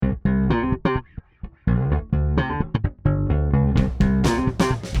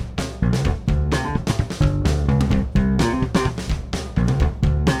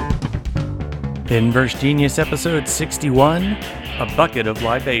Inverse Genius episode 61, A Bucket of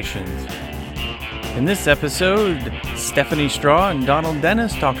Libations. In this episode, Stephanie Straw and Donald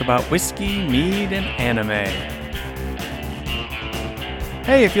Dennis talk about whiskey, mead, and anime.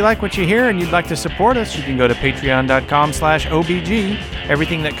 Hey, if you like what you hear and you'd like to support us, you can go to patreon.com/OBG.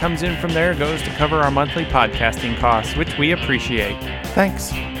 Everything that comes in from there goes to cover our monthly podcasting costs, which we appreciate.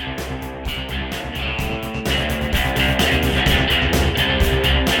 Thanks.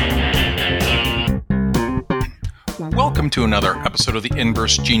 Welcome to another episode of the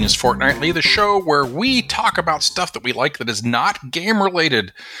Inverse Genius Fortnightly, the show where we talk about stuff that we like that is not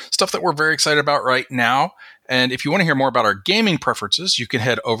game-related, stuff that we're very excited about right now. And if you want to hear more about our gaming preferences, you can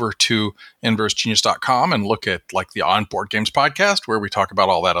head over to inversegenius.com and look at like the On Board Games podcast, where we talk about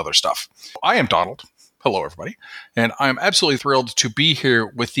all that other stuff. I am Donald. Hello, everybody. And I'm absolutely thrilled to be here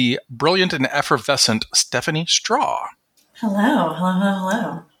with the brilliant and effervescent Stephanie Straw. Hello,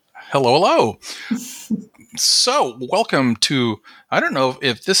 hello. Hello. So, welcome to, I don't know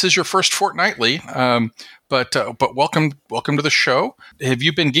if this is your first fortnightly, but welcome to the show. Have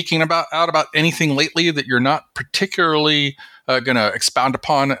you been geeking out about anything lately that you're not particularly going to expound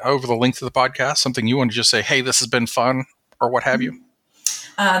upon over the length of the podcast? Something you want to just say, hey, this has been fun, or what have you?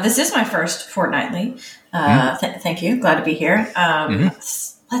 This is my first fortnightly. Thank you. Glad to be here.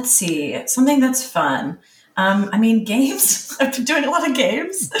 Let's see. Something that's fun. Games. I've been doing a lot of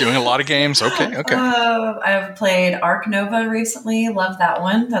games. Okay. I've played Ark Nova recently. Love that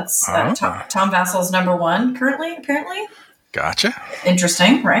one. That's Tom Vassel's number one currently, apparently. Gotcha.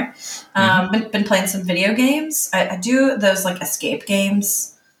 Interesting, right? Been playing some video games. I do those like escape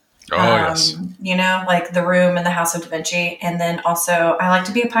games. Yes. You know, like The Room and the House of Da Vinci. And then also I like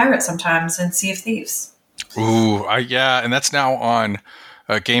to be a pirate sometimes and Sea of Thieves. Ooh, and that's now on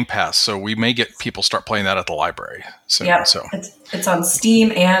Game Pass, so we may get people start playing that at the library. So it's on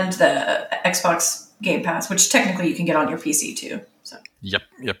Steam and the Xbox Game Pass, which technically you can get on your PC too. So. Yep.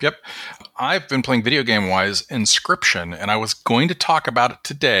 I've been playing video game wise Inscryption, and I was going to talk about it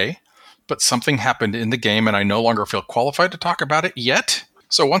today, but something happened in the game, and I no longer feel qualified to talk about it yet.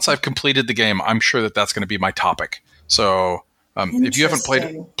 So once I've completed the game, I'm sure that that's going to be my topic. So if you haven't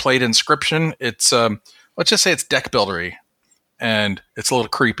played Inscryption, it's let's just say it's deck buildery. And it's a little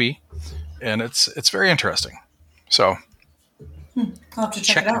creepy, and it's very interesting. So I'll have to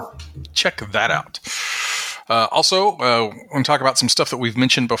check it out. Check that out. Also, I want to talk about some stuff that we've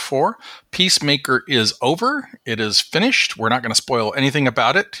mentioned before. Peacemaker is over. It is finished. We're not going to spoil anything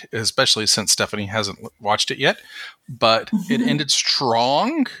about it, especially since Stephanie hasn't watched it yet. But it ended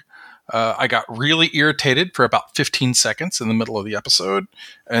strong. I got really irritated for about 15 seconds in the middle of the episode,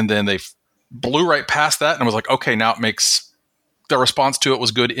 and then they blew right past that, and I was like, okay, now it makes... The response to it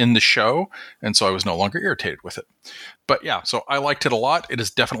was good in the show, and so I was no longer irritated with it. But yeah, so I liked it a lot. It is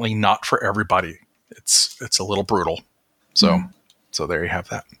definitely not for everybody. It's a little brutal. So there you have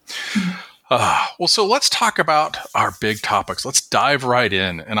that. So let's talk about our big topics. Let's dive right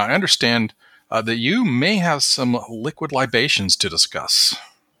in. And I understand that you may have some liquid libations to discuss.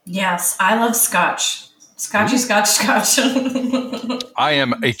 Yes, I love Scotch. Scotch. I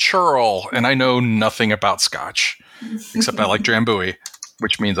am a churl, and I know nothing about Scotch. Except I like Drambuie,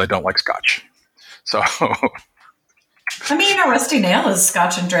 which means I don't like Scotch. So, a rusty nail is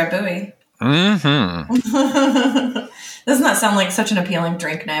Scotch and Drambuie. Doesn't that sound like such an appealing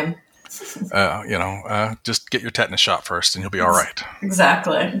drink name? Just get your tetanus shot first, and you'll be all right.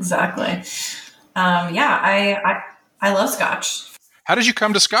 Exactly. I love Scotch. How did you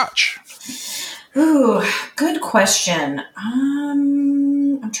come to Scotch? Ooh, good question.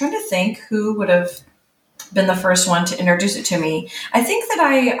 I'm trying to think who would have been the first one to introduce it to me. I think that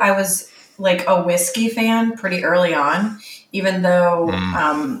I was like a whiskey fan pretty early on, even though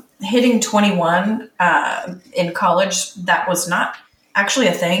hitting 21 in college, that was not actually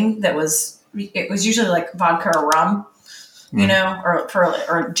a thing. It was usually like vodka or rum,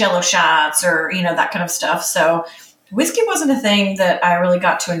 or Jello shots or, that kind of stuff. So whiskey wasn't a thing that I really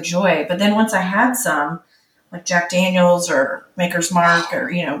got to enjoy. But then once I had some, like Jack Daniels or Maker's Mark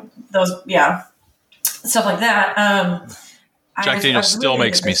or, those, stuff like that. Jack Daniels still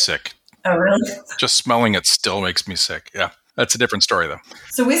makes me sick. Oh, really? Just smelling it still makes me sick. Yeah, that's a different story, though.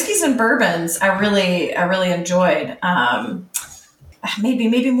 So whiskeys and bourbons, I really enjoyed.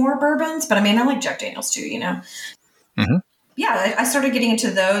 Maybe more bourbons, but I like Jack Daniels too. Mm-hmm. Yeah, I started getting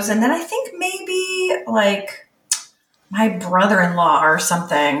into those, and then I think maybe like my brother-in-law or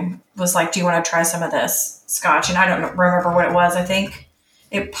something was like, "Do you want to try some of this Scotch?" And I don't remember what it was. I think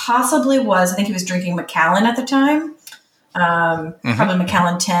it possibly was. I think he was drinking Macallan at the time. Probably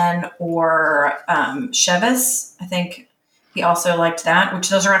Macallan 10 or Chevis. I think He also liked that, which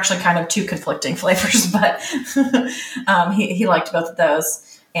those are actually kind of two conflicting flavors, but he liked both of those.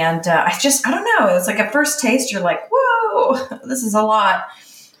 And I don't know. It's like at first taste, you're like, whoa, this is a lot.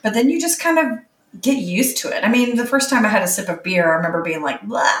 But then you just kind of get used to it. I mean, the first time I had a sip of beer, I remember being like,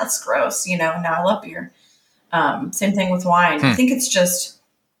 blah, that's gross. Now I love beer. Same thing with wine. I think it's just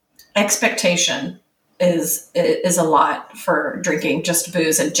expectation is a lot for drinking just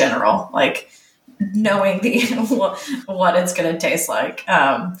booze in general, like knowing what it's going to taste like.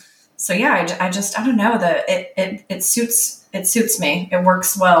 So yeah, I don't know, that it suits me. It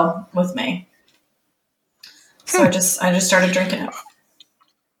works well with me. So I just started drinking it.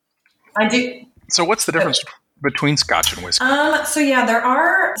 I do. So what's the difference between Scotch and whiskey? So yeah, there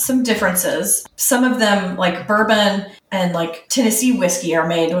are some differences. Some of them, like bourbon and like Tennessee whiskey, are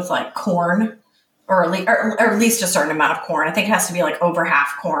made with like corn, or at least a certain amount of corn. I think it has to be like over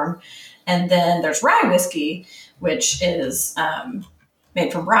half corn. And then there's rye whiskey, which is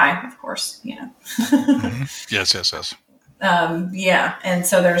made from rye, of course. Mm-hmm. Yes. Yeah, and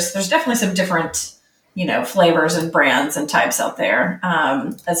so there's definitely some different flavors and brands and types out there.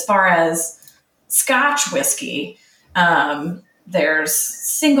 As far as Scotch whiskey, there's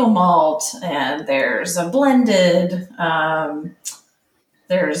single malt, and there's a blended,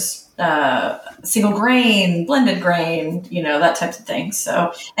 there's single grain, blended grain, that type of thing.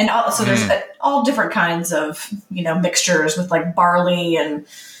 So, and also there's all different kinds of mixtures with like barley and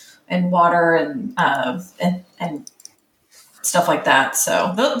water and stuff like that.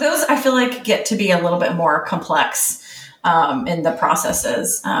 So those I feel like get to be a little bit more complex in the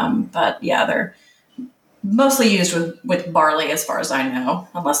processes. But yeah, they're mostly used with barley, as far as I know,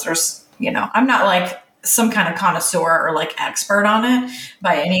 unless there's, I'm not like some kind of connoisseur or like expert on it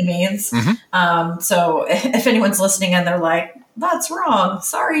by any means. Mm-hmm. So if anyone's listening and they're like, that's wrong,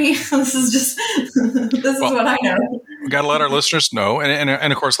 sorry, this is what I know. We got to let our listeners know,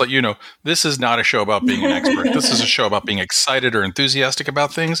 and of course let you know, this is not a show about being an expert. This is a show about being excited or enthusiastic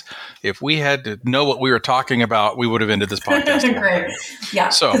about things. If we had to know what we were talking about, we would have ended this podcast. Great. Yeah.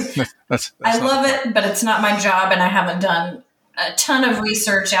 So that's I love it, but it's not my job, and I haven't done a ton of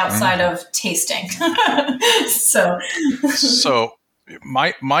research outside of tasting. So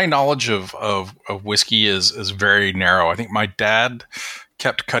my knowledge of whiskey is very narrow. I think my dad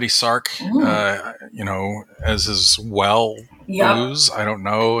kept Cutty Sark, as his booze. I don't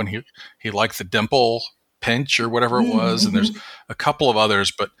know, and he liked the Dimple Pinch or whatever it was, and there's a couple of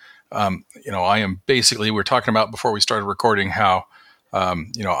others. But I am basically, we were talking about before we started recording how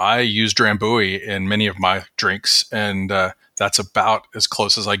I use Drambuie in many of my drinks, and that's about as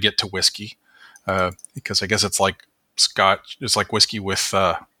close as I get to whiskey, because I guess it's like Scotch. It's like whiskey with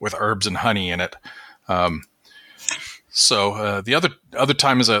herbs and honey in it. So the other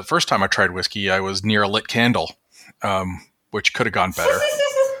time is the first time I tried whiskey, I was near a lit candle, which could have gone better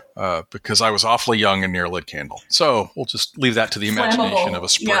because I was awfully young and near a lit candle. So we'll just leave that to the imagination of a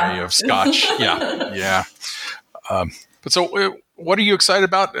spray of Scotch. Yeah. But so what are you excited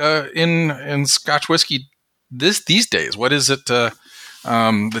about in Scotch whiskey these days? What is it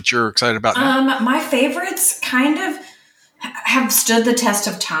that you're excited about now? My favorites kind of have stood the test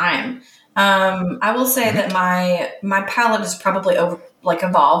of time. I will say that my palate has probably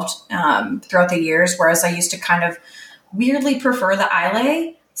evolved throughout the years, whereas I used to kind of weirdly prefer the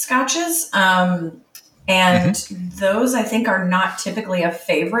Islay scotches. And those I think are not typically a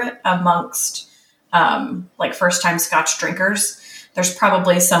favorite amongst first time Scotch drinkers. There's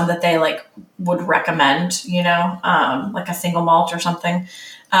probably some that they would recommend, like a single malt or something.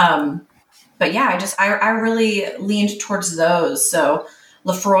 But yeah, I really leaned towards those. So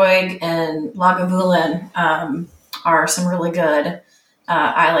Laphroaig and Lagavulin are some really good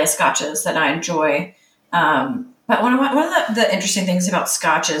Islay scotches that I enjoy. But one of the interesting things about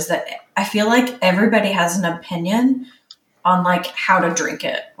Scotch is that I feel like everybody has an opinion on how to drink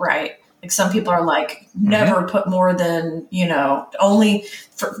it, right? Like some people are like, never put more than,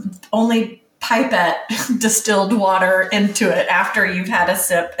 only pipette distilled water into it after you've had a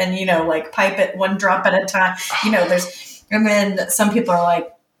sip, and, pipe it one drop at a time. And then some people are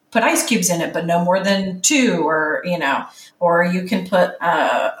like, put ice cubes in it, but no more than 2, or you can put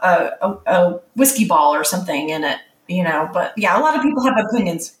a whiskey ball or something in it, But yeah, a lot of people have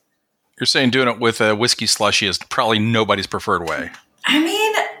opinions. You're saying doing it with a whiskey slushy is probably nobody's preferred way. I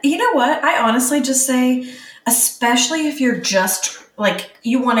mean, you know what? I honestly just say, especially if you're just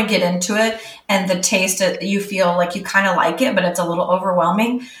you want to get into it and the taste, you feel like you kind of like it, but it's a little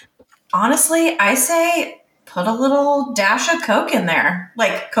overwhelming. Honestly, I say put a little dash of Coke in there,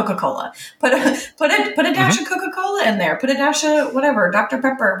 like Coca-Cola. Put a dash of Coca-Cola in there. Put a dash of whatever, Dr.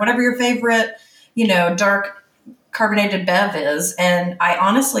 Pepper, whatever your favorite, dark carbonated bev is. And I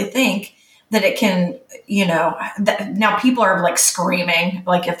honestly think that it can, now people are like screaming,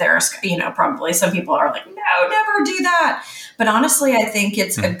 like if there's, probably some people are like, no, never do that. But honestly, I think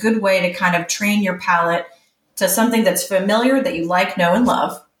it's a good way to kind of train your palate to something that's familiar, that you like, know, and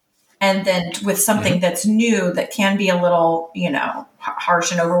love. And then with something that's new, that can be a little,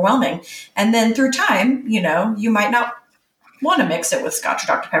 harsh and overwhelming. And then through time, you might not want to mix it with Scotch or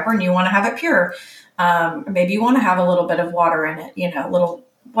Dr. Pepper, and you want to have it pure. Maybe you want to have a little bit of water in it, a little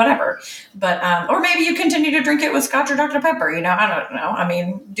whatever. But, or maybe you continue to drink it with Scotch or Dr. Pepper, I don't know. I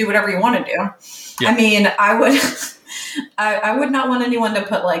mean, do whatever you want to do. Yeah. I mean, I would, I would not want anyone to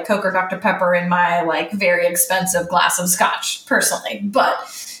put like Coke or Dr. Pepper in my like very expensive glass of Scotch personally,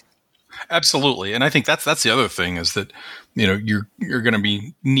 but. Absolutely. And I think that's the other thing is that, you're going to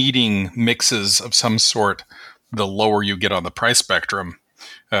be needing mixes of some sort the lower you get on the price spectrum.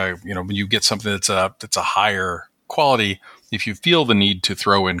 When you get something that's a higher quality, if you feel the need to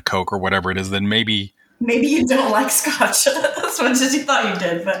throw in Coke or whatever it is, then maybe you don't like Scotch as much as you thought you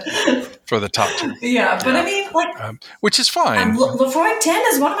did, but for the top two. Yeah, but I mean, like, which is fine. Lefroy 10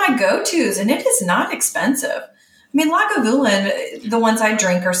 is one of my go-tos, and it is not expensive. I mean, Lagavulin, the ones I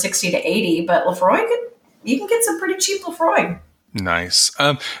drink are 60 to 80, but Lefroy, you can get some pretty cheap Lefroy. Nice.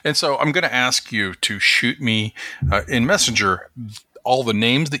 And so I'm going to ask you to shoot me in Messenger all the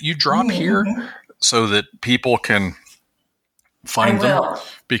names that you drop here so that people can find them,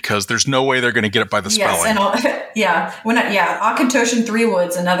 because there's no way they're going to get it by the spelling. Yes, Auchentoshan Three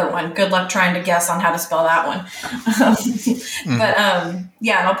Woods, another one. Good luck trying to guess on how to spell that one. But and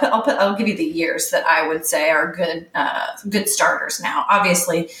I'll give you the years that I would say are good starters. Now,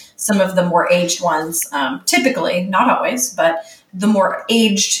 obviously, some of the more aged ones, typically, not always, but the more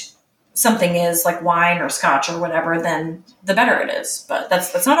aged something is, like wine or Scotch or whatever, then the better it is. But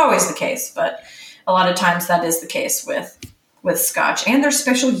that's not always the case. But a lot of times that is the case with Scotch, and there's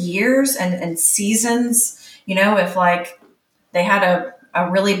special years and seasons. If like they had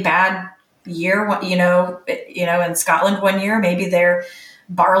a really bad year, in Scotland one year, maybe their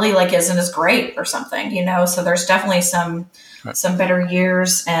barley like isn't as great or something, so there's definitely some better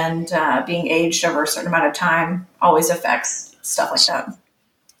years, and being aged over a certain amount of time always affects stuff like that.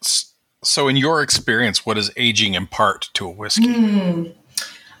 So in your experience, what does aging impart to a whiskey?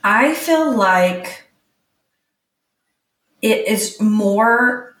 I feel like it is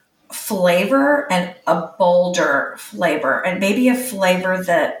more flavor and a bolder flavor, and maybe a flavor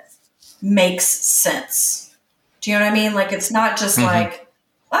that makes sense. Do you know what I mean? Like, it's not just like,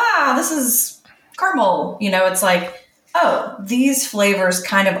 this is caramel. It's like, oh, these flavors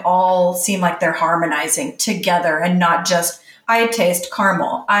kind of all seem like they're harmonizing together, and not just, I taste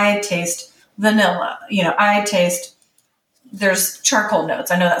caramel, I taste vanilla, I taste, there's charcoal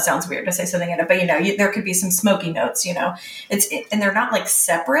notes. I know that sounds weird to say something in it, but there could be some smoky notes, and they're not like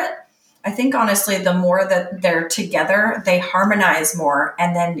separate. I think honestly, the more that they're together, they harmonize more.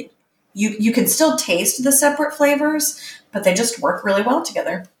 And then you can still taste the separate flavors, but they just work really well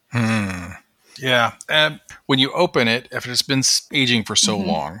together. Yeah. When you open it, if it's been aging for so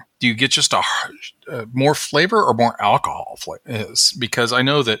long, do you get just a more flavor or more alcohol? Because I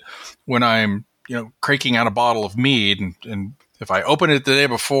know that when I'm cranking out a bottle of mead, and if I open it the day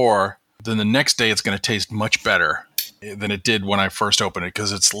before, then the next day it's going to taste much better than it did when I first opened it,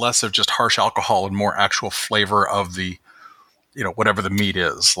 because it's less of just harsh alcohol and more actual flavor of the, whatever the mead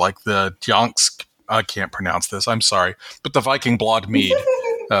is. Like the Jansk, I can't pronounce this, I'm sorry, but the Viking Blod mead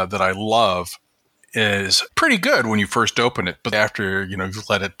that I love is pretty good when you first open it, but after you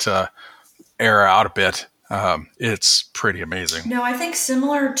let it air out a bit, it's pretty amazing. No, I think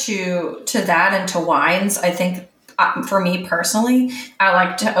similar to that and to wines, I think for me personally, I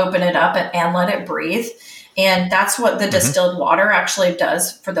like to open it up and let it breathe. And that's what the distilled water actually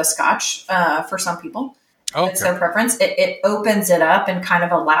does for the Scotch for some people. Okay. It's their preference. It opens it up and kind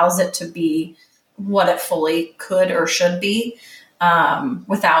of allows it to be what it fully could or should be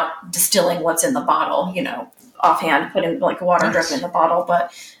without distilling what's in the bottle, offhand, putting like water drip in the bottle.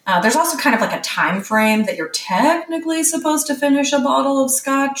 But there's also kind of like a time frame that you're technically supposed to finish a bottle of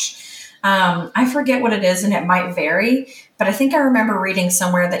Scotch. I forget what it is, and it might vary, but I think I remember reading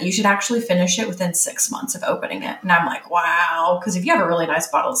somewhere that you should actually finish it within 6 months of opening it. And I'm like, wow, because if you have a really nice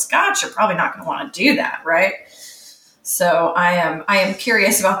bottle of Scotch, you're probably not going to want to do that, right? So I am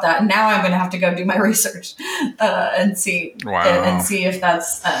curious about that. Now I'm going to have to go do my research and see if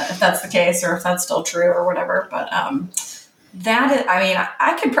that's the case, or if that's still true or whatever. But I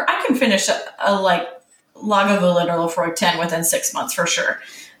can finish a like Lagavulin or Lefroy 10 within 6 months for sure.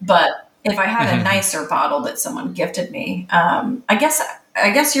 But if I had a nicer bottle that someone gifted me, I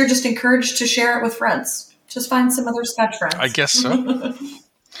guess you're just encouraged to share it with friends. Just find some other Scotch friends. I guess so.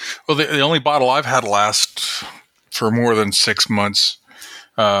 Well, the only bottle I've had last for more than 6 months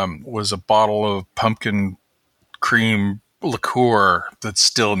was a bottle of pumpkin cream liqueur that's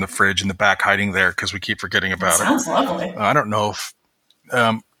still in the fridge in the back, hiding there because we keep forgetting about it. Sounds lovely. I don't know if,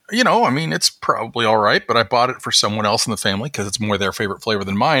 it's probably all right, but I bought it for someone else in the family because it's more their favorite flavor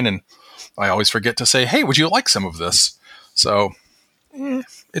than mine, and I always forget to say, hey, would you like some of this? So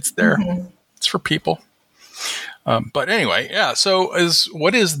it's there. Mm-hmm. It's for people. But anyway, yeah. So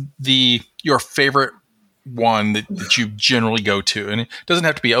what is your favorite one that you generally go to? And it doesn't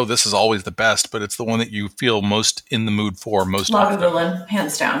have to be, this is always the best, but it's the one that you feel most in the mood for most often. Lagavulin,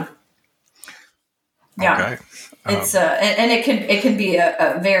 hands down. Yeah. Okay. It's and it can be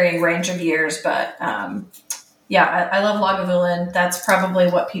a varying range of years, but I love Lagavulin. That's probably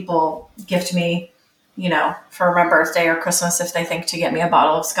what people gift me, for my birthday or Christmas if they think to get me a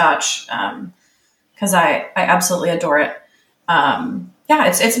bottle of Scotch. Because I absolutely adore it.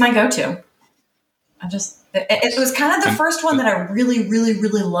 It's my go-to. It was kind of the first one that I really, really,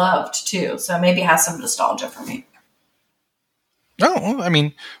 really loved too. So maybe it has some nostalgia for me. No, I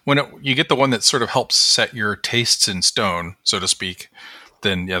mean, when you get the one that sort of helps set your tastes in stone, so to speak,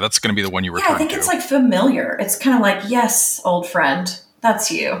 then that's going to be the one you return to. I think it's like familiar. It's kind of like, yes, old friend,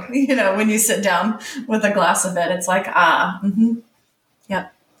 that's you. When you sit down with a glass of it, it's like,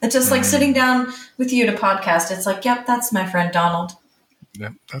 yep. It's just like sitting down with you to podcast. It's like, yep, that's my friend Donald. Yeah,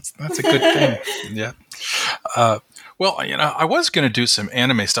 that's a good thing. Yeah. Well, I was going to do some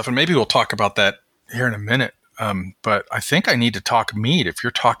anime stuff, and maybe we'll talk about that here in a minute. But I think I need to talk mead if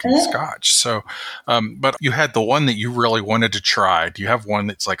you're talking Scotch. So, but you had the one that you really wanted to try. Do you have one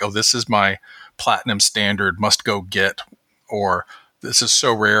that's like, this is my platinum standard, must go get, or this is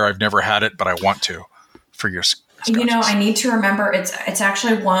so rare I've never had it, but I want to for your Scotches? I need to remember. It's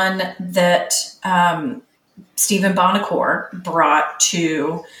actually one that Stephen Bonacore brought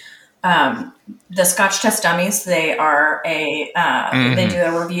to the Scotch Test Dummies. They are they do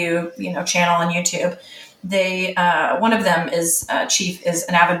a review channel on YouTube. They one of them is Chief is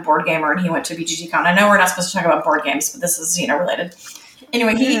an avid board gamer, and he went to BGG-Con. I know we're not supposed to talk about board games, but this is related.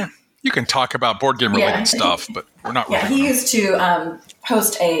 Anyway, you can talk about board game related stuff, but we're not. Yeah, he used to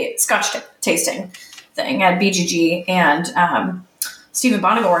host a Scotch tasting thing at BGG, and Stephen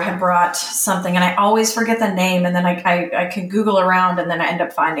Bonacore had brought something, and I always forget the name, and then I can Google around, and then I end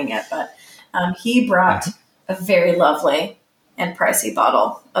up finding it. But he brought a very lovely and pricey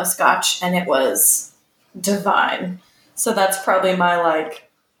bottle of Scotch, and it was divine. So that's probably my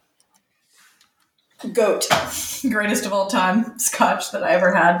goat, greatest of all time Scotch that I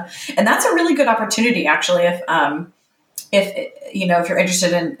ever had, and that's a really good opportunity actually. If you're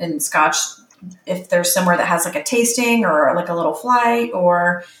interested in Scotch. If there's somewhere that has a tasting or a little flight,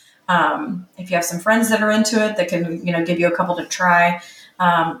 or if you have some friends that are into it that can give you a couple to try,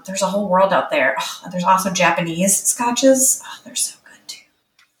 there's a whole world out there. There's also Japanese Scotches. They're so good too.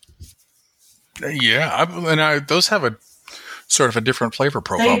 Yeah, those have a sort of a different flavor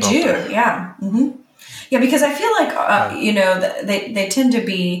profile. They do, yeah, yeah. Because I feel like they tend to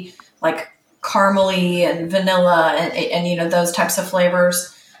be caramely and vanilla and those types of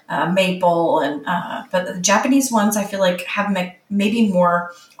flavors. Maple but the Japanese ones I feel like have maybe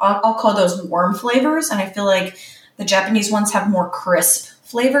more, I'll call those warm flavors, and I feel like the Japanese ones have more crisp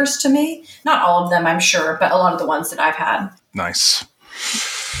flavors to me. Not all of them, I'm sure, but a lot of the ones that I've had. Nice.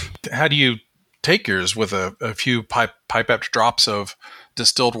 How do you take yours? With a few pipette drops of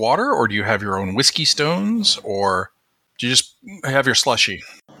distilled water, or do you have your own whiskey stones, or do you just have your slushy?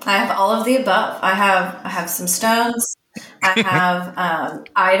 I have all of the above. I have some stones. I have,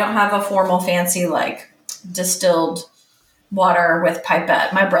 I don't have a formal fancy distilled water with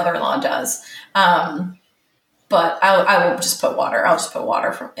pipette. My brother-in-law does. But I will just put water. I'll just put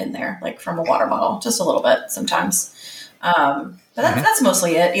water in there, from a water bottle, just a little bit sometimes. But that's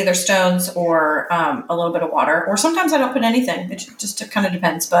mostly it. Either stones or a little bit of water, or sometimes I don't put anything. It just kind of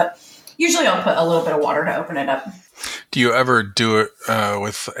depends. But usually I'll put a little bit of water to open it up. Do you ever do it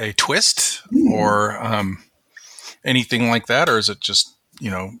with a twist or anything like that, or is it just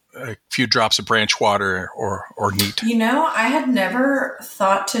a few drops of branch water or neat? I had never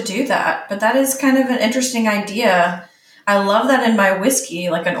thought to do that, but that is kind of an interesting idea. I love that in my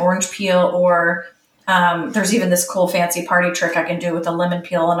whiskey, like an orange peel, or there's even this cool fancy party trick I can do with a lemon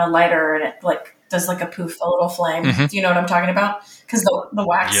peel and a lighter, and it does a poof, a little flame. Mm-hmm. Do you know what I'm talking about? Because the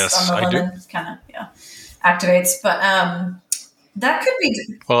wax on the lemon kind of activates. But that could be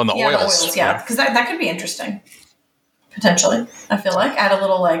in the oils, because that could be interesting. Potentially, I feel like add a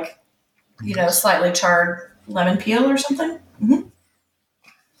little slightly charred lemon peel or something. Mm-hmm.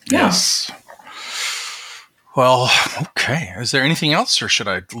 Yeah. Yes. Well, okay. Is there anything else, or should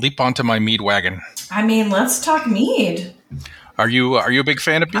I leap onto my mead wagon? I mean, let's talk mead. Are you a big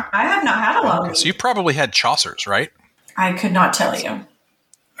fan of mead? I have not had a lot of mead. So you probably had Chaucer's, right? I could not tell you.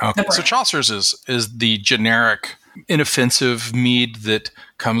 Okay. So Chaucer's is the generic, inoffensive mead that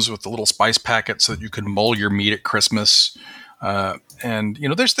comes with the little spice packet so that you can mull your mead at Christmas. And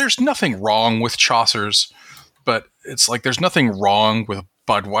there's nothing wrong with Chaucer's, but it's like there's nothing wrong with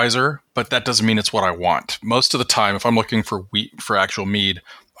Budweiser, but that doesn't mean it's what I want. Most of the time, if I'm looking for actual mead,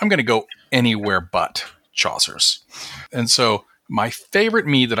 I'm going to go anywhere but Chaucer's. And so my favorite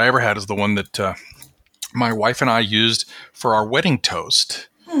mead that I ever had is the one that my wife and I used for our wedding toast.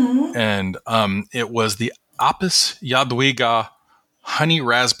 Mm-hmm. And it was the Apis Jadwiga honey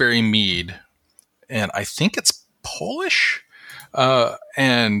raspberry mead. And I think it's Polish.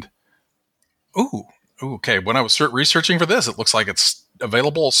 Okay. When I was researching for this, it looks like it's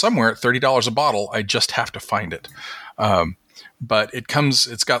available somewhere at $30 a bottle. I just have to find it. But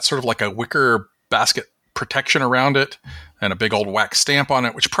it's got sort of like a wicker basket protection around it and a big old wax stamp on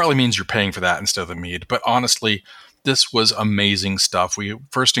it, which probably means you're paying for that instead of the mead. But honestly, this was amazing stuff. We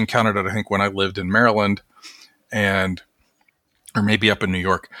first encountered it, I think, when I lived in Maryland or maybe up in New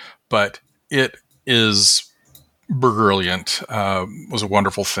York, but it is brilliant. Was a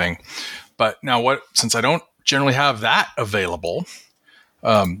wonderful thing. But now since I don't generally have that available,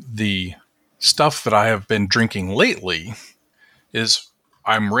 the stuff that I have been drinking lately is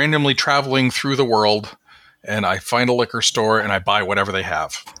I'm randomly traveling through the world and I find a liquor store and I buy whatever they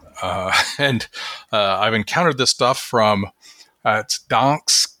have. And I've encountered this stuff from, it's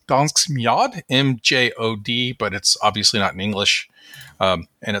Dansk Mjod, MJOD, but it's obviously not in English. And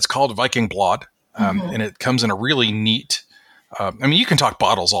it's called Viking Blood. And it comes in a really neat, you can talk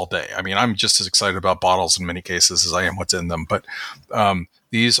bottles all day. I mean, I'm just as excited about bottles in many cases as I am what's in them. But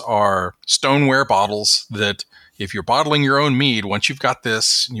these are stoneware bottles that if you're bottling your own mead, once you've got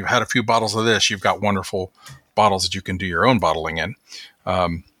this and you've had a few bottles of this, you've got wonderful bottles that you can do your own bottling in.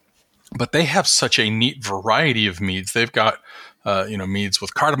 But they have such a neat variety of meads. They've got, meads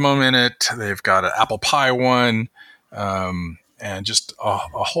with cardamom in it. They've got an apple pie one, and just a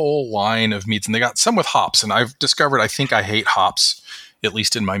whole line of meads. And they got some with hops. And I've discovered I think I hate hops, at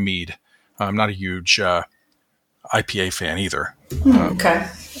least in my mead. I'm not a huge IPA fan either. Okay.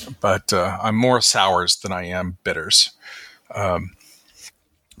 But I'm more sours than I am bitters. So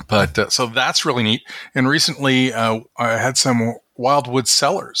that's really neat. And recently I had some Wildwood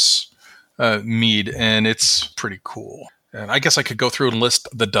Cellars mead, and it's pretty cool. And I guess I could go through and list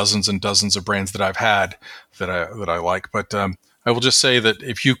the dozens and dozens of brands that I've had that I like. But I will just say that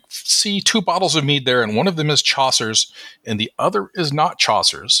if you see two bottles of mead there, and one of them is Chaucer's and the other is not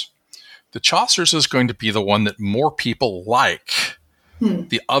Chaucer's, the Chaucer's is going to be the one that more people like.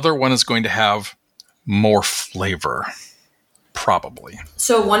 The other one is going to have more flavor, probably.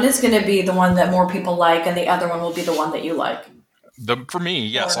 So one is going to be the one that more people like, and the other one will be the one that you like. For me,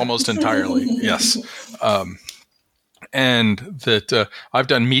 yes, almost entirely, yes. And that I've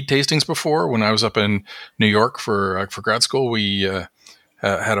done mead tastings before. When I was up in New York for grad school, we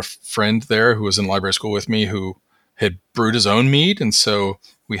had a friend there who was in library school with me who had brewed his own mead, and so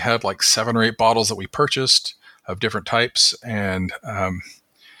we had like 7 or 8 bottles that we purchased of different types. And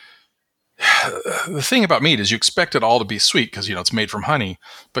the thing about mead is you expect it all to be sweet because it's made from honey,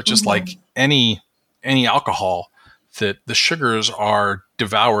 but just like any alcohol, that the sugars are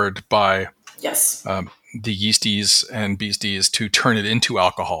devoured by the yeasties and beasties to turn it into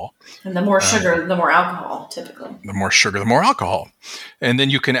alcohol. And the more sugar, the more alcohol, typically. The more sugar, the more alcohol. And then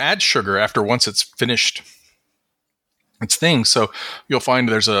you can add sugar once it's finished its thing. So you'll find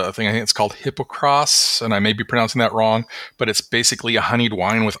there's a thing, I think it's called Hippocras, and I may be pronouncing that wrong, but it's basically a honeyed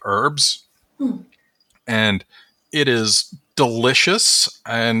wine with herbs. And it is delicious,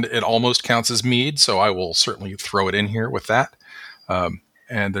 and it almost counts as mead, so I will certainly throw it in here with that.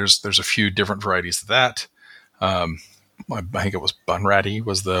 And there's a few different varieties of that. I think it was Bunratty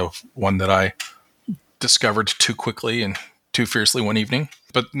was the one that I discovered too quickly and too fiercely one evening.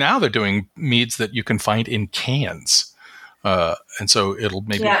 But now they're doing meads that you can find in cans. And so it'll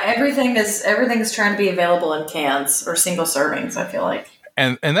maybe... Yeah, everything's trying to be available in cans or single servings, I feel like.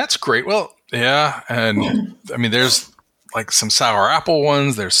 And that's great. Well, yeah. And there's like some sour apple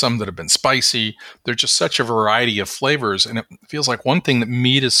ones. There's some that have been spicy. There's just such a variety of flavors. And it feels like one thing that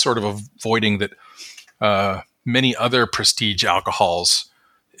mead is sort of avoiding that many other prestige alcohols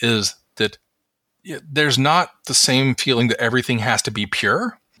is that there's not the same feeling that everything has to be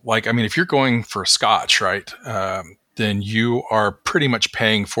pure. Like, if you're going for scotch, right, then you are pretty much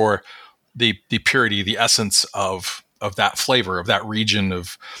paying for the purity, the essence of that flavor, of that region,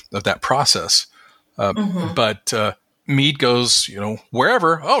 of that process. But mead goes,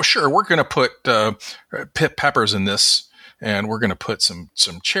 wherever. Oh, sure, we're going to put peppers in this, and we're going to put some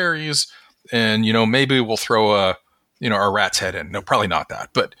cherries, and maybe we'll throw a rat's head in. No, probably not that,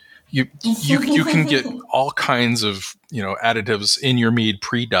 but you can get all kinds of additives in your mead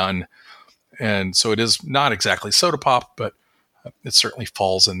pre-done, and so it is not exactly soda pop, but it certainly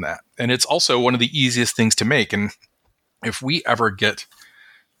falls in that. And it's also one of the easiest things to make. And if we ever get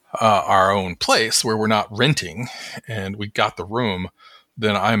our own place where we're not renting and we got the room,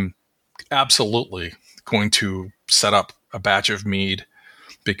 then I'm absolutely going to set up a batch of mead,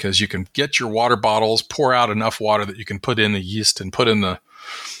 because you can get your water bottles, pour out enough water that you can put in the yeast and put in the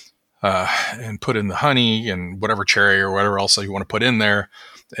honey and whatever cherry or whatever else you want to put in there,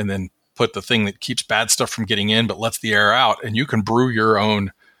 and then put the thing that keeps bad stuff from getting in but lets the air out, and you can brew your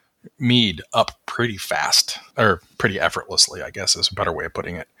own mead up pretty fast, or pretty effortlessly, I guess is a better way of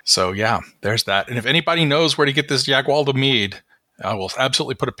putting it. So yeah, there's that. And if anybody knows where to get this Yagwalda mead, I will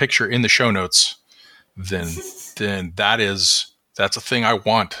absolutely put a picture in the show notes. Then that's a thing I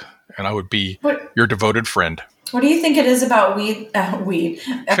want, and I would be your devoted friend. What do you think it is about mead that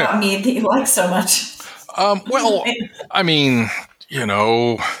you like so much? Well, I mean,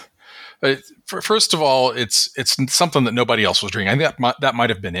 first of all, it's something that nobody else was drinking. I think that might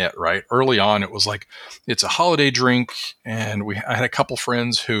have been it, right? Early on, it was like, it's a holiday drink, and I had a couple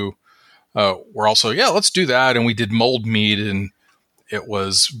friends who were also, yeah, let's do that, and we did mulled mead, and it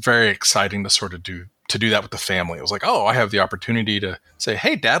was very exciting to sort of do that with the family. It was like, oh, I have the opportunity to say,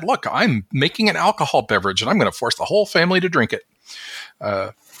 hey, Dad, look, I'm making an alcohol beverage, and I'm going to force the whole family to drink it,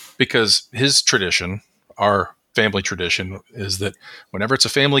 because his tradition, our family tradition, is that whenever it's a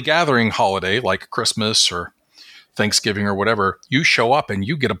family gathering holiday like Christmas or Thanksgiving or whatever, you show up and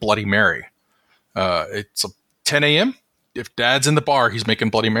you get a Bloody Mary. It's 10 a.m. If Dad's in the bar, he's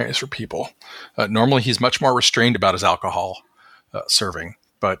making Bloody Marys for people. Normally, he's much more restrained about his alcohol serving,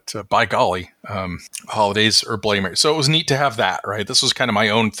 but by golly, holidays are Bloody Mary. So it was neat to have that, right? This was kind of my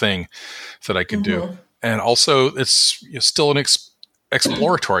own thing that I could do. And also, it's still an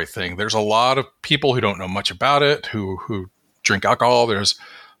exploratory thing. There's a lot of people who don't know much about it, who drink alcohol.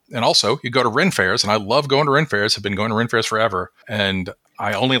 And also you go to Ren fairs, and I love going to Ren fairs. I've been going to Ren fairs forever. And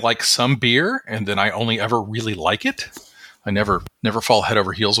I only like some beer, and then I only ever really like it. I never fall head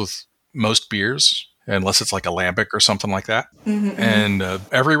over heels with most beers, unless it's like a lambic or something like that. And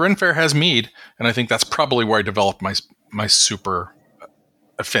every Ren fair has mead. And I think that's probably where I developed my super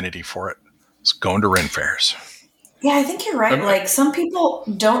affinity for it. It's going to Ren fairs. Yeah, I think you're right. Like, some people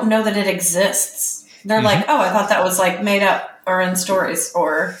don't know that it exists. They're like, oh, I thought that was like made up or in stories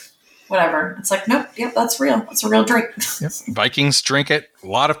or whatever. It's like, nope, yep, that's real. It's a real drink. Yep. Vikings drink it. A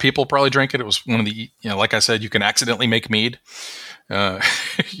lot of people probably drink it. It was one of the, like I said, you can accidentally make mead. Yeah,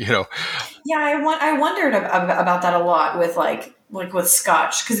 I wondered about that a lot with like with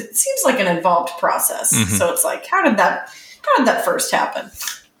Scotch, because it seems like an involved process. So it's like, how did that first happen?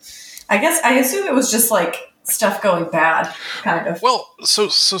 I assume it was just like stuff going bad, kind of. Well, so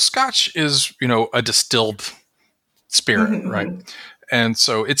Scotch is, a distilled spirit, right? And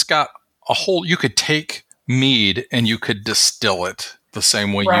so it's got a whole, you could take mead and you could distill it the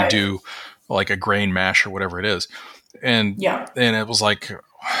same way you do like a grain mash or whatever it is. And it was like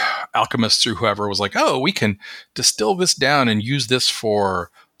alchemists or whoever was like, oh, we can distill this down and use this for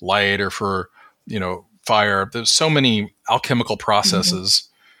light or for, fire. There's so many alchemical processes,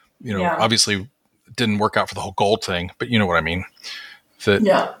 obviously didn't work out for the whole gold thing, but you know what I mean?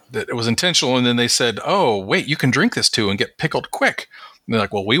 That it was intentional. And then they said, oh, wait, you can drink this too and get pickled quick. And they're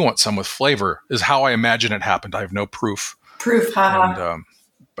like, well, we want some with flavor, is how I imagine it happened. I have no proof. Haha.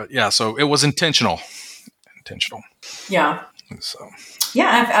 But yeah, so it was intentional. Yeah. So.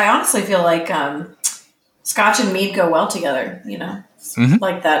 Yeah, I honestly feel like Scotch and mead go well together,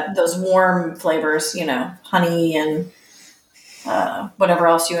 like that, those warm flavors, honey and whatever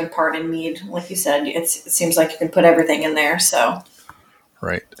else you impart in mead. Like you said, it seems like you can put everything in there. So,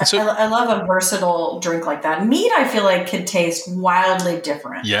 right. So, I love a versatile drink like that. Mead, I feel like, could taste wildly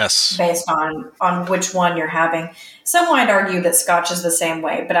different. Yes. Based on which one you're having. Some might argue that Scotch is the same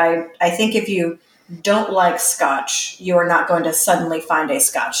way, but I think if you don't like Scotch, you are not going to suddenly find a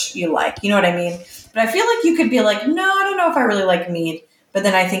Scotch you like. You know what I mean? But I feel like you could be like, no, I don't know if I really like mead. But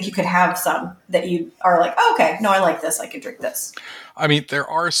then I think you could have some that you are like, oh, okay, no, I like this. I could drink this. I mean, there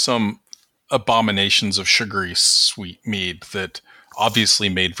are some abominations of sugary sweet mead that obviously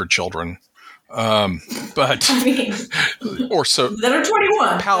made for children. But I mean, or so that are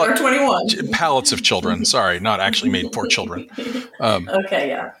 21. That are 21. Palates of children. Sorry, not actually made for children. Okay,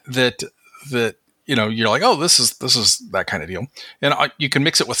 yeah. That you're like, oh, this is that kind of deal. And you can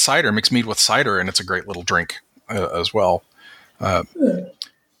mix it with cider, mix mead with cider, and it's a great little drink as well.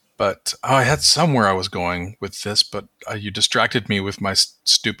 But I had somewhere I was going with this, but you distracted me with my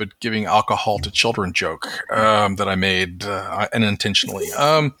stupid giving alcohol to children joke that I made unintentionally.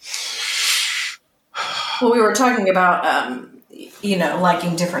 Well, we were talking about,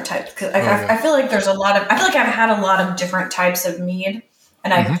 liking different types. Cause I feel like I feel like I've had a lot of different types of mead,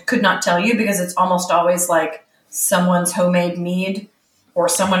 and I could not tell you because it's almost always like someone's homemade mead or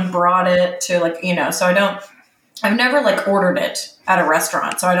someone brought it to so I've never like ordered it at a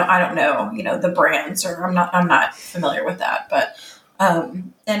restaurant, so I don't know, the brands, or I'm not familiar with that. But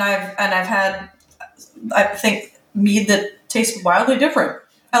and I've had, I think, mead that tastes wildly different.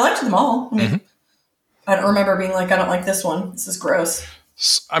 I liked them all. I mean, I don't remember being like, I don't like this one. This is gross.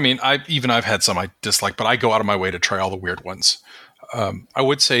 I mean, I've had some I dislike, but I go out of my way to try all the weird ones. I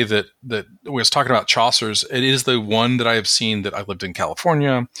would say that we was talking about Chaucer's. It is the one that I have seen that I lived in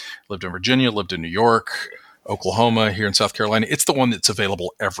California, lived in Virginia, lived in New York, Oklahoma, here in South Carolina. It's the one that's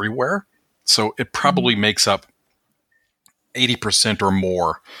available everywhere. So it probably makes up 80% or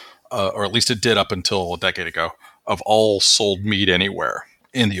more, or at least it did up until a decade ago, of all sold mead anywhere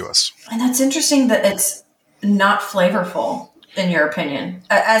in the U.S. And that's interesting that it's not flavorful, in your opinion,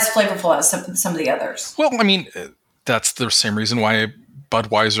 as flavorful as some of the others. Well, I mean, that's the same reason why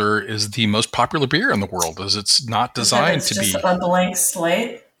Budweiser is the most popular beer in the world, is it's not designed to be a blank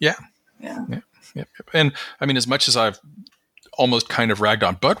slate. Yeah. And I mean, as much as I've almost kind of ragged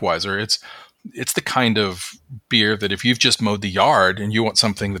on Budweiser, it's the kind of beer that if you've just mowed the yard and you want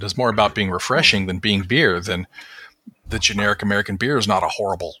something that is more about being refreshing than being beer, then the generic American beer is not a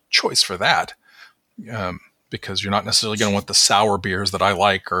horrible choice for that. Because you're not necessarily going to want the sour beers that I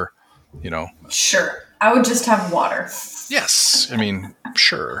like, or, Sure. I would just have water. Yes. I mean,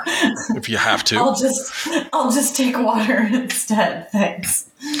 sure. If you have to. I'll just take water instead. Thanks.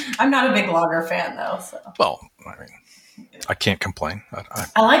 I'm not a big lager fan though. So. Well, I mean, I can't complain.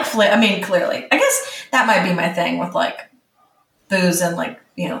 I like clearly. I guess that might be my thing with like booze and like,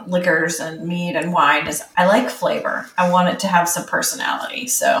 liquors and mead and wine is I like flavor. I want it to have some personality.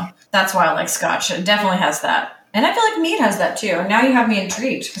 So that's why I like Scotch. It definitely has that. And I feel like mead has that too. And now you have me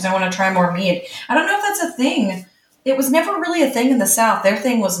intrigued because I want to try more mead. I don't know if that's a thing. It was never really a thing in the South. Their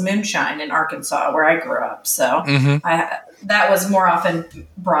thing was moonshine in Arkansas, where I grew up. So that was more often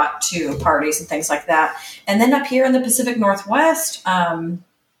brought to parties and things like that. And then up here in the Pacific Northwest,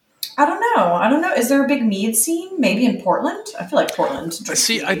 I don't know. Is there a big mead scene? Maybe in Portland? I feel like Portland.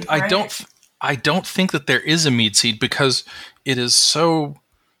 See, mead, I don't think that there is a mead scene because it is so.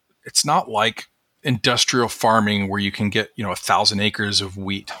 It's not like industrial farming where you can get 1,000 acres of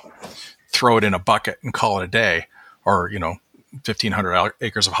wheat, throw it in a bucket and call it a day, or 1,500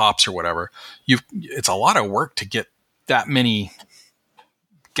 acres of hops or whatever. It's a lot of work to get that many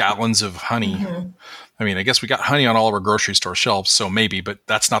gallons of honey. Mm-hmm. I mean, I guess we got honey on all of our grocery store shelves, so maybe, but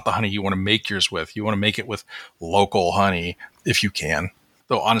that's not the honey you want to make yours with. You want to make it with local honey if you can.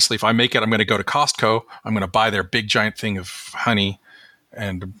 Though honestly, if I make it, I'm going to go to Costco. I'm going to buy their big giant thing of honey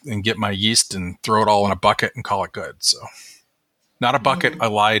and get my yeast and throw it all in a bucket and call it good. So not a bucket. I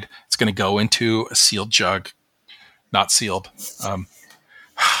lied. It's going to go into a sealed jug, not sealed.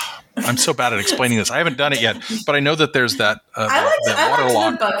 I'm so bad at explaining this. I haven't done it yet, but I know that there's that water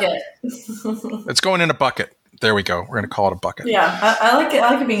lock. Bucket. It's going in a bucket. There we go. We're going to call it a bucket. Yeah, I like it.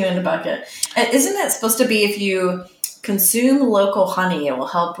 I like it being in a bucket. And isn't it supposed to be if you consume local honey, it will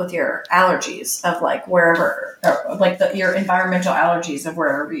help with your allergies of like wherever, or like your environmental allergies of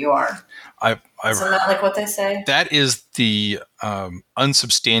wherever you are? Isn't that like what they say? That is the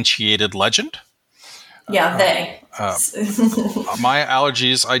unsubstantiated legend. Yeah, my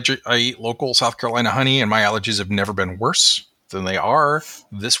allergies, I eat local South Carolina honey, and my allergies have never been worse than they are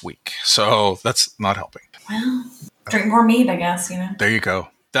this week. So that's not helping. Well, drink more mead, I guess, There you go.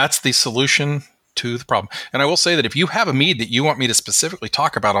 That's the solution to the problem. And I will say that if you have a mead that you want me to specifically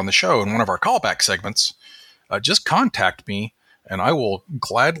talk about on the show in one of our callback segments, just contact me and I will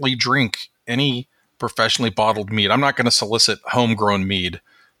gladly drink any professionally bottled mead. I'm not going to solicit homegrown mead.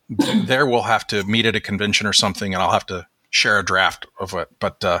 There we'll have to meet at a convention or something, and I'll have to share a draft of it.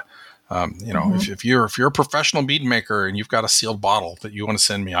 But if you're a professional mead maker and you've got a sealed bottle that you want to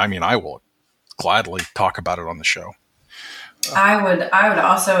send me, I mean, I will gladly talk about it on the show. I would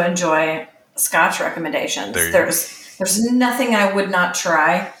also enjoy Scotch recommendations. There's nothing I would not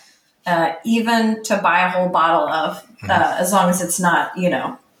try, even to buy a whole bottle of, as long as it's not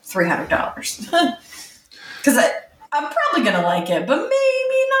 $300. Because I'm probably going to like it, but maybe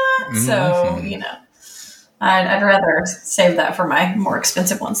not. So, I'd rather save that for my more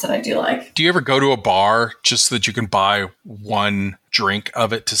expensive ones that I do like. Do you ever go to a bar just so that you can buy one drink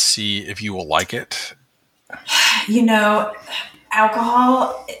of it to see if you will like it?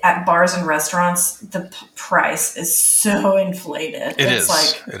 Alcohol at bars and restaurants, the price is so inflated. It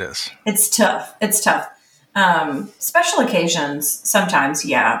is. It's tough. Special occasions, sometimes,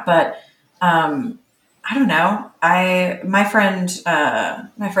 yeah, but I don't know. My friends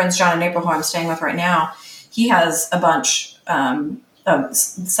John and April, who I'm staying with right now, he has a bunch of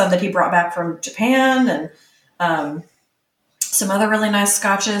some that he brought back from Japan and some other really nice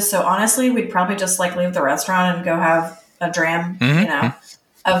scotches. So honestly, we'd probably just leave the restaurant and go have a dram,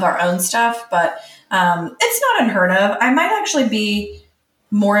 of our own stuff. But it's not unheard of. I might actually be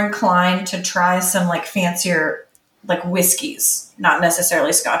more inclined to try some fancier whiskeys, not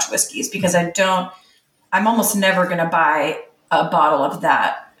necessarily Scotch whiskeys, because I'm almost never going to buy a bottle of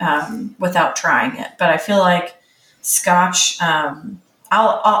that without trying it. But I feel like Scotch,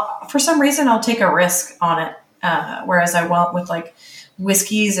 I'll for some reason I'll take a risk on it, whereas I won't with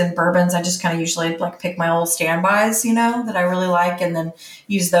whiskeys and bourbons. I just kind of usually pick my old standbys, that I really like, and then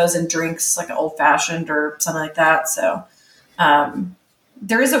use those in drinks like an old fashioned or something like that. So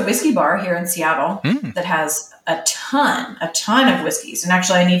there is a whiskey bar here in Seattle that has a ton of whiskeys, and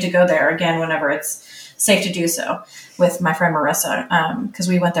actually I need to go there again whenever it's safe to do so with my friend Marissa, because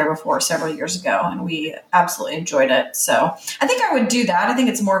we went there before several years ago and we absolutely enjoyed it. So I think I would do that. I think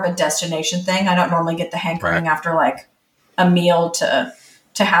it's more of a destination thing. I don't normally get the hankering after a meal to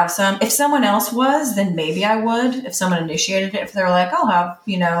have some. If someone else was, then maybe I would. If someone initiated it, if they're like, I'll have,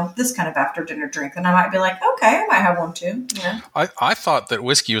 this kind of after dinner drink, then I might be like, okay, I might have one too. I thought that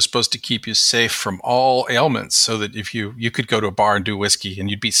whiskey was supposed to keep you safe from all ailments, so that if you could go to a bar and do whiskey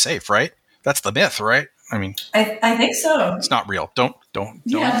and you'd be safe, right? That's the myth, right? I mean, I think so. It's not real. Don't.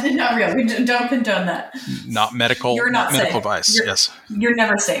 Yeah, it's not real. We don't condone that. Not medical. You're not medical safe. advice. Yes. You're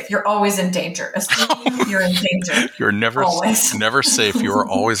never safe. You're always in danger. You're in danger. You're never always. Never safe. You are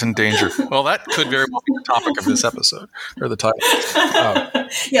always in danger. Well, that could very well be the topic of this episode, or the title.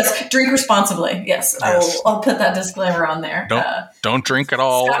 Yes, drink responsibly. Yes, I'll put that disclaimer on there. Don't drink at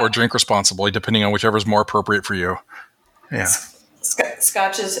all, or drink responsibly, depending on whichever is more appropriate for you. Yeah.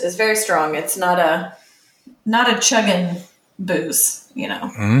 Scotch is very strong. It's not a chugging booze,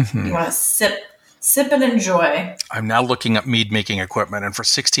 Mm-hmm. You want to sip and enjoy. I'm now looking up mead making equipment, and for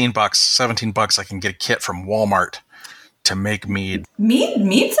 $16, $17, I can get a kit from Walmart to make mead.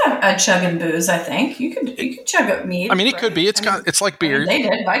 Mead's a chugging booze, I think. You could chug up mead. I mean, it could be. It's like beer. They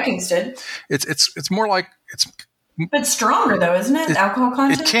did. Vikings did. It's more like it's. But stronger though, isn't it? Alcohol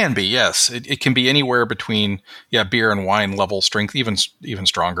content. It can be, yes. It can be anywhere between beer and wine level strength, even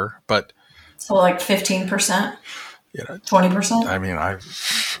stronger. But so 15%. 20%? I mean,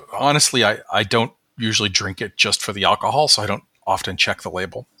 honestly, I don't usually drink it just for the alcohol, so I don't often check the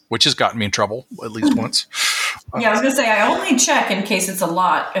label, which has gotten me in trouble at least once. Yeah, I was going to say, I only check in case it's a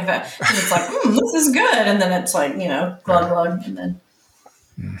lot. If it's this is good, and then it's glug, glug, and then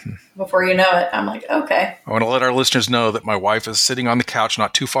before you know it, I'm like, okay. I want to let our listeners know that my wife is sitting on the couch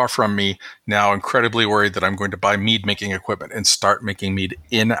not too far from me, now incredibly worried that I'm going to buy mead making equipment and start making mead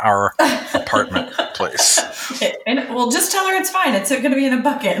in our apartment place. Well, just tell her it's fine. It's going to be in a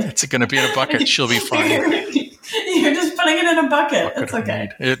bucket. It's going to be in a bucket. She'll be fine. You're just putting it in a bucket. It's okay.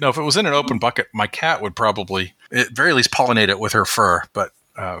 No, if it was in an open bucket, my cat would probably, at very least, pollinate it with her fur, but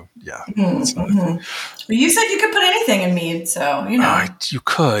yeah. Well, you said you could put anything in mead, so you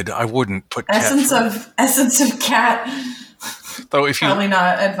could. I wouldn't put essence of cat. Though if probably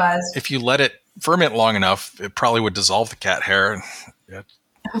not advised. If you let it ferment long enough, it probably would dissolve the cat hair.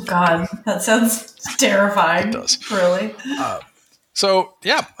 Oh God, that sounds terrifying. It does. Really. So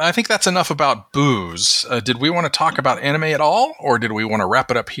yeah, I think that's enough about booze. Did we want to talk about anime at all, or did we want to wrap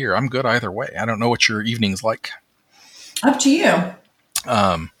it up here? I'm good either way. I don't know what your evening's like. Up to you.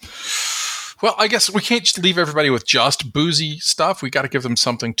 Well, I guess we can't just leave everybody with just boozy stuff. We got to give them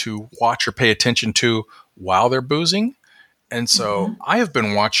something to watch or pay attention to while they're boozing. And so I have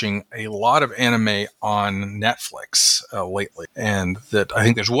been watching a lot of anime on Netflix lately. And that I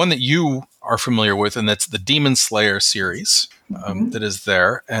think there's one that you are familiar with, and that's the Demon Slayer series that is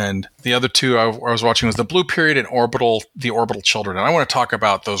there. And the other two I was watching was the Blue Period and The Orbital Children. And I want to talk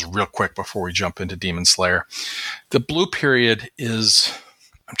about those real quick before we jump into Demon Slayer. The Blue Period is...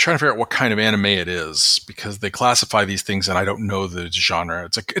 I'm trying to figure out what kind of anime it is, because they classify these things and I don't know the genre.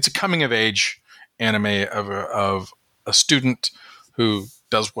 It's a coming of age anime of a student who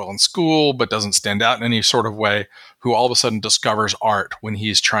does well in school but doesn't stand out in any sort of way, who all of a sudden discovers art when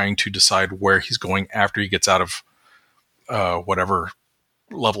he's trying to decide where he's going after he gets out of whatever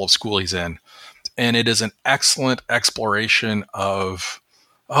level of school he's in. And it is an excellent exploration of,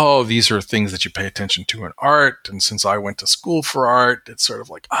 these are things that you pay attention to in art. And since I went to school for art, it's sort of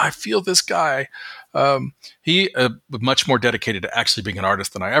like, I feel this guy. He was much more dedicated to actually being an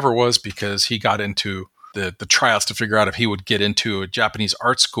artist than I ever was, because he got into the tryouts to figure out if he would get into a Japanese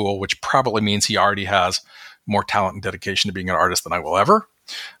art school, which probably means he already has more talent and dedication to being an artist than I will ever.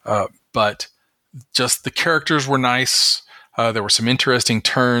 But just the characters were nice. There were some interesting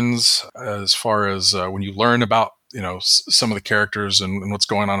turns as far as when you learn about, some of the characters and what's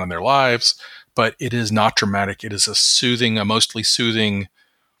going on in their lives. But it is not dramatic. It is a mostly soothing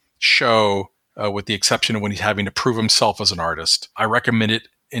show, with the exception of when he's having to prove himself as an artist. I recommend it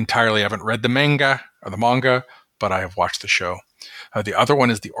entirely. I haven't read the manga, but I have watched the show. The other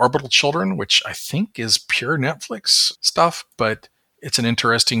one is The Orbital Children, which I think is pure Netflix stuff, but it's an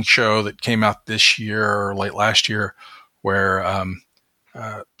interesting show that came out this year or late last year, where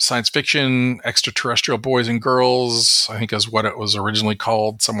science fiction, extraterrestrial boys and girls, I think is what it was originally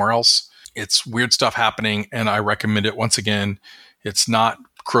called somewhere else. It's weird stuff happening, and I recommend it once again. It's not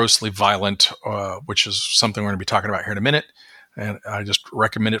grossly violent, which is something we're going to be talking about here in a minute. And I just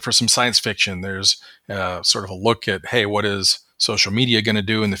recommend it for some science fiction. There's sort of a look at, hey, what is social media going to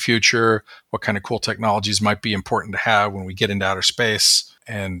do in the future? What kind of cool technologies might be important to have when we get into outer space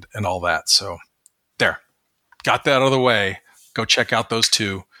and all that. So there, got that out of the way. Go check out those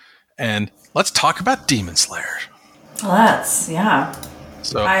two. And let's talk about Demon Slayer. Yeah.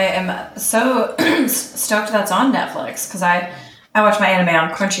 So I am so stoked that's on Netflix, because I watch my anime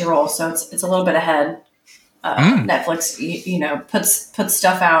on Crunchyroll, so it's a little bit ahead. Netflix, puts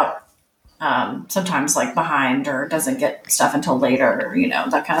stuff out sometimes like behind, or doesn't get stuff until later,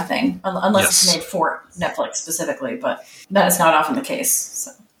 that kind of thing. Unless it's made for Netflix specifically, but that is not often the case.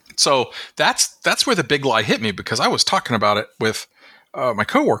 So that's where the big lie hit me, because I was talking about it with my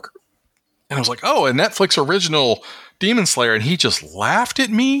coworker, and I was like, "Oh, a Netflix original Demon Slayer," and he just laughed at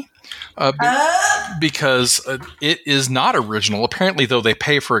me. Because it is not original. Apparently, though, they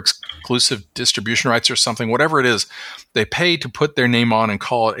pay for exclusive distribution rights or something, whatever it is, they pay to put their name on and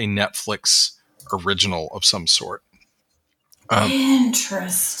call it a Netflix original of some sort.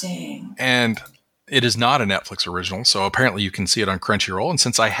 Interesting. And it is not a Netflix original, so apparently you can see it on Crunchyroll. And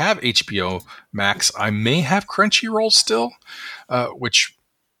since I have HBO Max, I may have Crunchyroll still, which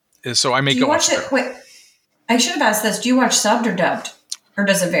is, so I may go watch it. Wait, I should have asked this. Do you watch subbed or dubbed? Or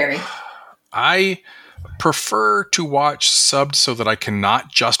does it vary? I prefer to watch subbed so that I can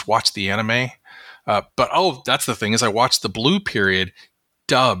not just watch the anime. But that's the thing, is I watched the Blue Period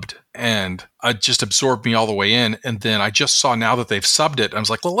dubbed, and it just absorbed me all the way in. And then I just saw now that they've subbed it. I was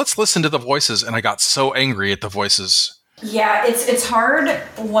like, well, let's listen to the voices. And I got so angry at the voices. Yeah, it's hard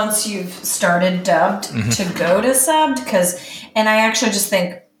once you've started dubbed to go to subbed, and I actually just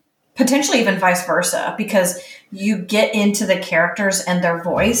think potentially even vice versa, because you get into the characters and their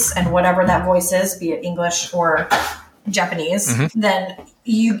voice, and whatever that voice is, be it English or Japanese, then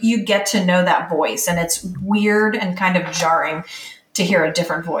you get to know that voice, and it's weird and kind of jarring to hear a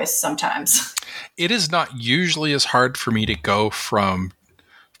different voice sometimes. It is not usually as hard for me to go from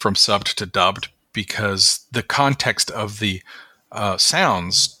subbed to dubbed, because the context of the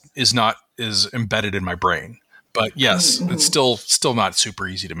sounds is embedded in my brain. But yes, it's still not super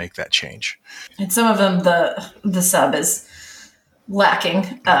easy to make that change. And some of them, the sub is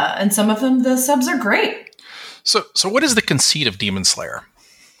lacking, and some of them, the subs are great. So what is the conceit of Demon Slayer?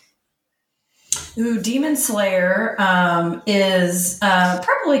 Demon Slayer is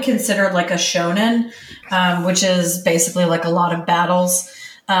probably considered like a shonen, which is basically like a lot of battles.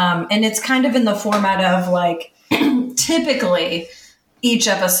 And it's kind of in the format of like, typically each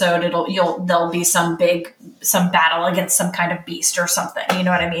episode there'll be some battle against some kind of beast or something. You know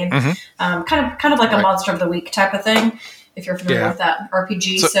what I mean? Kind of like a Monster of the Week type of thing, if you're familiar with that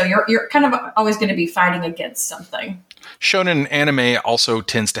RPG. So you're kind of always going to be fighting against something. Shonen anime also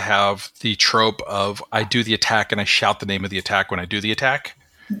tends to have the trope of, I do the attack and I shout the name of the attack when I do the attack.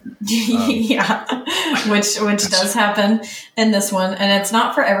 Yeah, which does happen in this one, and it's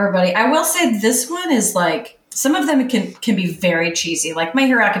not for everybody. I will say this one is like, some of them can be very cheesy. Like My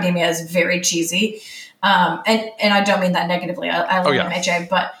Hero Academia is very cheesy, and I don't mean that negatively. I love MHA,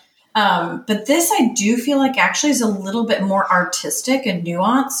 but this I do feel like actually is a little bit more artistic and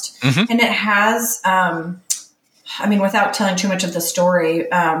nuanced, and it has. I mean, without telling too much of the story,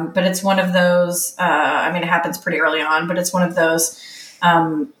 but it's one of those. It happens pretty early on, but it's one of those.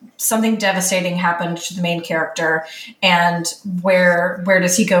 Something devastating happened to the main character, and where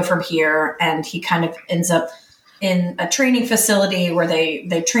does he go from here? And he kind of ends up in a training facility where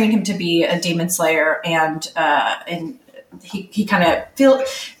they train him to be a demon slayer, and he kind of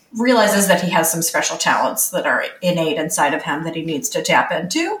realizes that he has some special talents that are innate inside of him that he needs to tap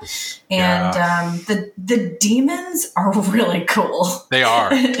into. And the demons are really cool. They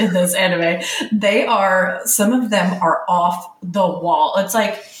are. In this anime. They are, some of them are off the wall. It's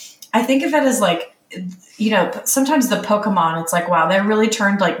like, I think of it as like, sometimes the Pokemon, it's like, wow, they really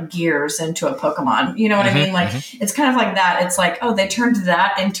turned like gears into a Pokemon. You know what I mean? Like, it's kind of like that. It's like, oh, they turned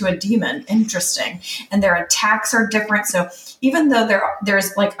that into a demon. Interesting. And their attacks are different. So even though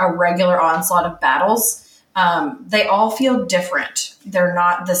there's like a regular onslaught of battles, they all feel different. They're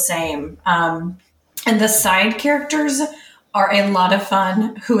not the same. And the side characters are a lot of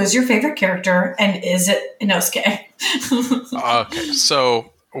fun. Who is your favorite character? And is it Inosuke? Okay,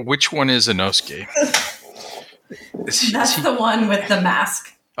 so which one is Inosuke? That's the one with the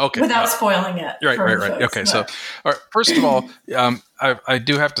mask. Okay. Without spoiling it. Right. Folks, okay, so all right, first of all, I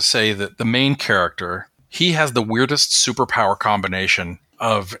do have to say that the main character, he has the weirdest superpower combination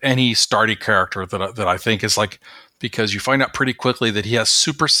of any starty character that I think is like, because you find out pretty quickly that he has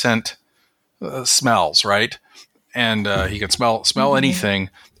super scent smells, right? And he can smell anything.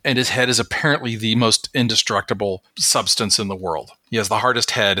 And his head is apparently the most indestructible substance in the world. He has the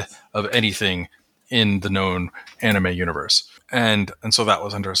hardest head of anything in the known anime universe. And so that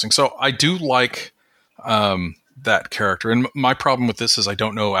was interesting. So I do like that character. And my problem with this is I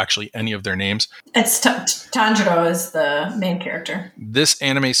don't know actually any of their names. It's Tanjiro is the main character. This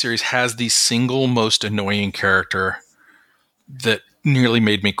anime series has the single most annoying character that nearly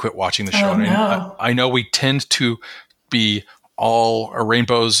made me quit watching the show. Oh, no. I know we tend to be all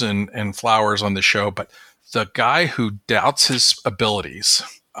rainbows and flowers on the show, but the guy who doubts his abilities,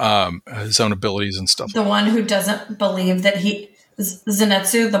 his own abilities and stuff. The one who doesn't believe that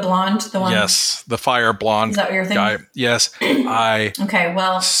Zenitsu, the blonde, the one. Yes, the fire blonde. Is that what you're guy. thinking? Yes, Okay,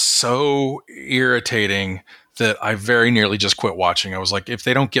 well, so irritating that I very nearly just quit watching. I was like, if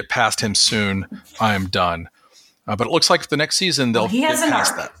they don't get past him soon, I am done. But it looks like the next season they'll get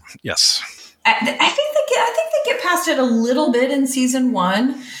past that. Yes. I think they get past it a little bit in season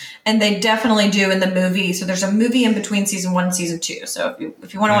 1, and they definitely do in the movie. So there's a movie in between season 1 and season 2. So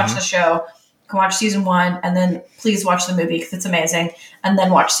if you want to watch the show, you can watch season 1, and then please watch the movie because it's amazing, and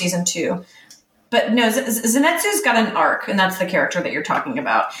then watch season 2. But no, Zenitsu's got an arc, and that's the character that you're talking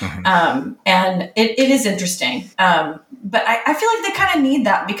about. And it is interesting. But I feel like they kind of need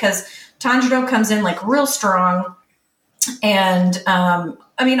that because Tanjiro comes in like real strong, and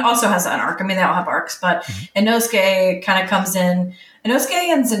also has an arc. I mean, they all have arcs, but Inosuke kind of comes in. Inosuke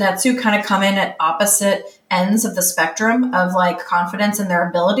and Zenitsu kind of come in at opposite ends of the spectrum of like confidence in their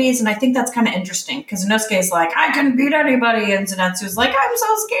abilities. And I think that's kind of interesting because Inosuke is like, I can beat anybody. And Zenitsu's like, I'm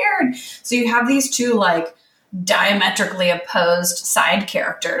so scared. So you have these two like diametrically opposed side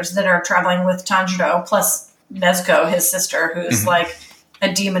characters that are traveling with Tanjiro plus Nezuko, his sister, who's like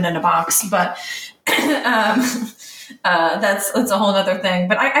a demon in a box. But that's a whole other thing.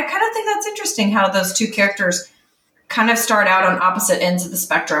 But I kind of think that's interesting how those two characters kind of start out on opposite ends of the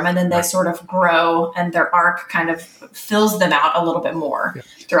spectrum, and then they sort of grow, and their arc kind of fills them out a little bit more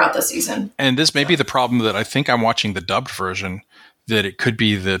throughout the season. And this may be the problem that I think I'm watching the dubbed version, that it could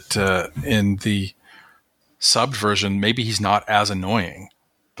be that in the subbed version, maybe he's not as annoying,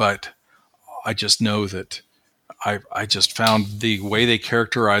 but I just know that I just found the way they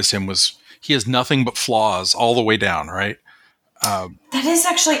characterized him was he has nothing but flaws all the way down, right? That is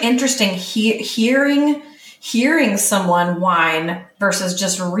actually interesting. Hearing someone whine versus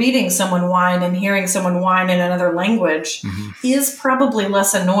just reading someone whine and hearing someone whine in another language is probably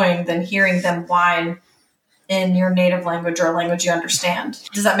less annoying than hearing them whine in your native language or a language you understand.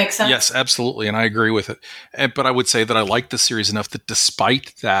 Does that make sense? Yes, absolutely. And I agree with it. But I would say that I liked the series enough that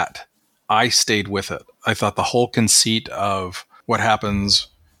despite that, I stayed with it. I thought the whole conceit of what happens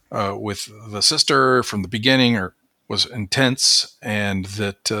with the sister from the beginning was intense, and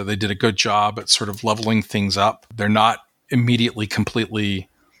that they did a good job at sort of leveling things up. They're not immediately completely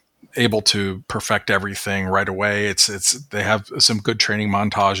able to perfect everything right away. They have some good training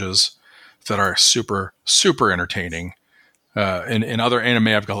montages that are super, super entertaining. In other anime,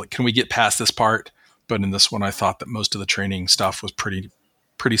 I've got like, can we get past this part? But in this one, I thought that most of the training stuff was pretty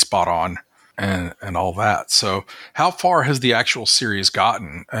spot on and all that. So how far has the actual series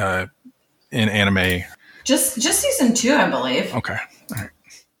gotten in anime? Just season 2, I believe. Okay. All right.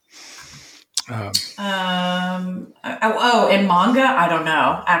 In manga, I don't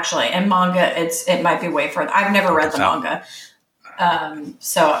know. Actually, in manga, it might be way further. I've never read the manga,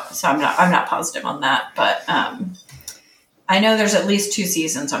 so I'm not positive on that. But I know there's at least 2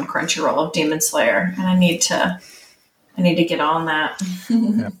 seasons on Crunchyroll of Demon Slayer, and I need to get on that.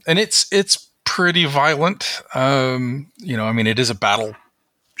 Yeah. And it's pretty violent. It is a battle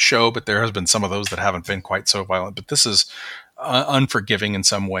show, but there has been some of those that haven't been quite so violent. But this is unforgiving in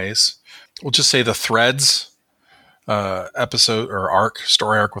some ways. We'll just say the Threads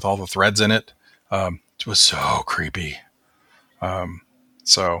story arc with all the threads in it, it was so creepy.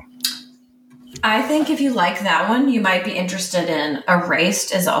 So I think if you like that one, you might be interested in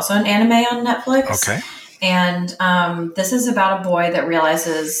Erased, is also an anime on Netflix. Okay. And this is about a boy that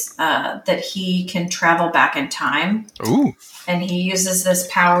realizes that he can travel back in time. Ooh. And he uses this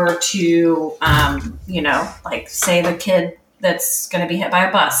power to, like save a kid that's going to be hit by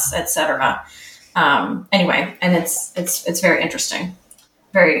a bus, etc. Anyway, and it's very interesting,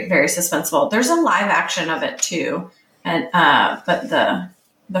 very, very suspenseful. There's a live action of it too, and but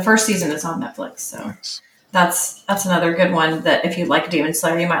the first season is on Netflix, so nice. That's another good one. That if you like Demon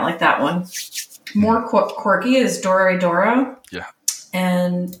Slayer, you might like that one. More quirky is Dorohedoro. Yeah.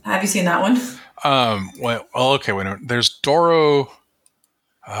 And have you seen that one? Okay. Wait a minute. There's Dorohedoro.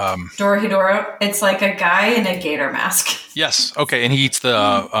 It's like a guy in a gator mask. Yes. Okay. And he eats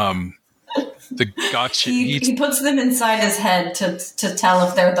the gotcha. He puts them inside his head to tell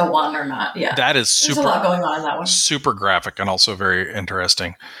if they're the one or not. Yeah. That is super. There's a lot going on in that one. Super graphic and also very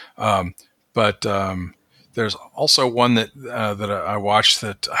interesting. But there's also one that I watched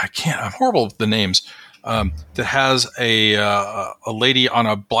that I'm horrible with the names. That has a lady on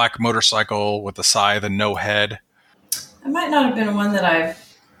a black motorcycle with a scythe and no head. It might not have been one that I've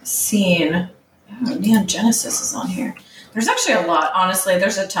seen. Oh, Neon Genesis is on here. There's actually a lot. Honestly,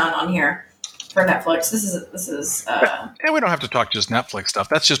 there's a ton on here for Netflix. This is. And we don't have to talk just Netflix stuff.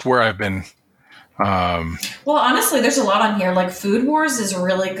 That's just where I've been. Well, honestly, there's a lot on here. Like Food Wars is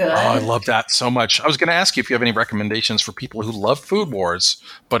really good. Oh, I love that so much. I was going to ask you if you have any recommendations for people who love Food Wars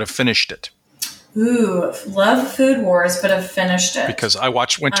but have finished it. Ooh, love Food Wars but have finished it. Because I went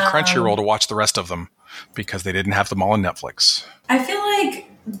to Crunchyroll to watch the rest of them because they didn't have them all on Netflix. I feel like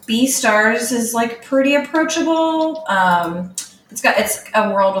Beastars is like pretty approachable. It's a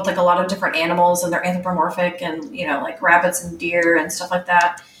world with like a lot of different animals and they're anthropomorphic and like rabbits and deer and stuff like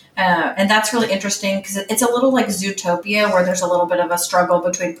that. And that's really interesting because it's a little like Zootopia where there's a little bit of a struggle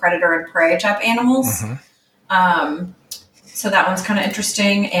between predator and prey type animals. Mm-hmm. So that one's kind of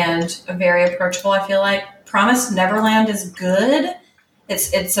interesting and very approachable, I feel like. Promised Neverland is good.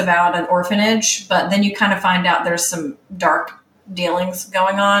 It's about an orphanage, but then you kind of find out there's some dark dealings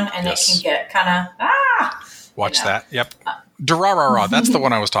going on and It can get kind of, Watch that. Yep. Durarara. That's the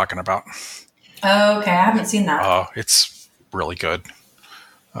one I was talking about. Okay. I haven't seen that. Oh, it's really good.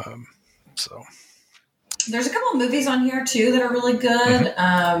 So there's a couple of movies on here too that are really good.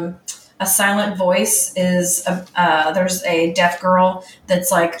 Mm-hmm. A Silent Voice is there's a deaf girl that's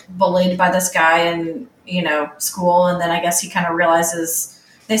like bullied by this guy in school, and then I guess he kind of realizes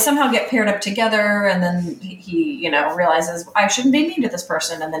they somehow get paired up together, and then he realizes I shouldn't be mean to this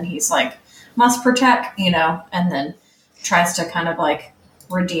person, and then he's like must protect and then tries to kind of like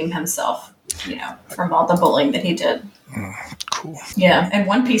redeem himself from all the bullying that he did. Cool. Yeah, and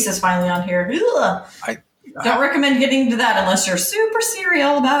One Piece is finally on here. Ugh. Don't recommend getting into that unless you're super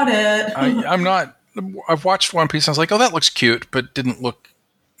serial about it. I'm not. I've watched One Piece and I was like, oh, that looks cute, but didn't look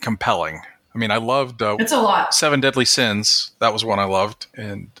compelling. I mean, I loved it's a lot. 7 Deadly Sins. That was one I loved.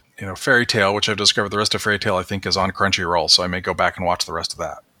 And, Fairy Tail, which I've discovered the rest of Fairy Tail, I think, is on Crunchyroll. So I may go back and watch the rest of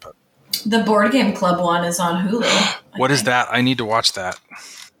that. But the Board Game Club one is on Hulu. What is that? I need to watch that.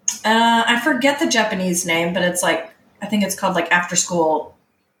 I forget the Japanese name, but it's like, I think it's called like After School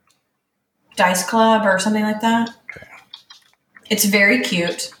Dice Club or something like that. Okay. It's very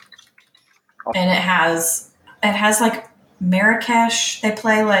cute. And it has like Marrakesh. They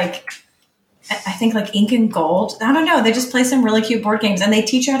play like, I think like Ink and Gold. I don't know. They just play some really cute board games and they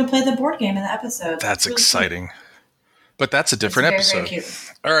teach you how to play the board game in the episode. That's really exciting. Cute. But that's a different episode. Very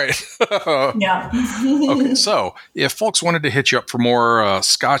cute. All right. Yeah. Okay. So if folks wanted to hit you up for more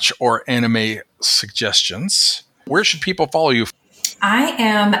Scotch or anime suggestions, where should people follow you? I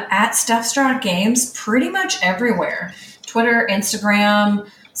am at Stuffstraw Games pretty much everywhere. Twitter, Instagram,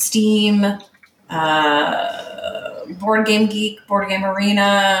 Steam, Board Game Geek, Board Game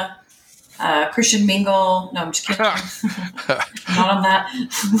Arena, Christian Mingle. No, I'm just kidding. I'm not on that.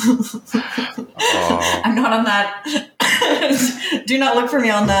 I'm not on that. Do not look for me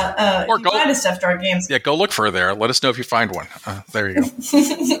on that. Or go find a Stuffstraw Games. Yeah, go look for there. Let us know if you find one. There you go.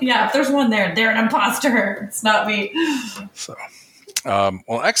 Yeah, if there's one there, they're an imposter. It's not me. So.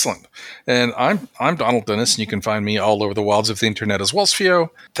 Well, excellent. And I'm Donald Dennis, and you can find me all over the wilds of the internet as well as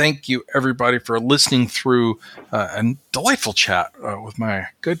Theo. Thank you, everybody, for listening through a delightful chat with my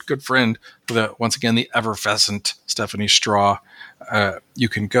good friend, once again, the effervescent Stephanie Straw. You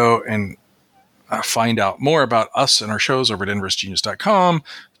can go and find out more about us and our shows over at inversegenius.com.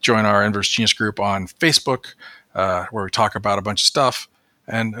 Join our Inverse Genius group on Facebook, where we talk about a bunch of stuff.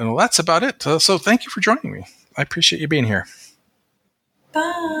 And that's about it. So thank you for joining me. I appreciate you being here.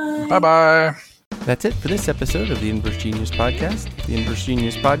 Bye. Bye-bye. That's it for this episode of the Inverse Genius Podcast. The Inverse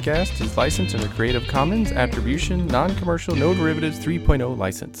Genius Podcast is licensed under Creative Commons Attribution, Non-Commercial, No Derivatives 3.0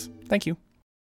 license. Thank you.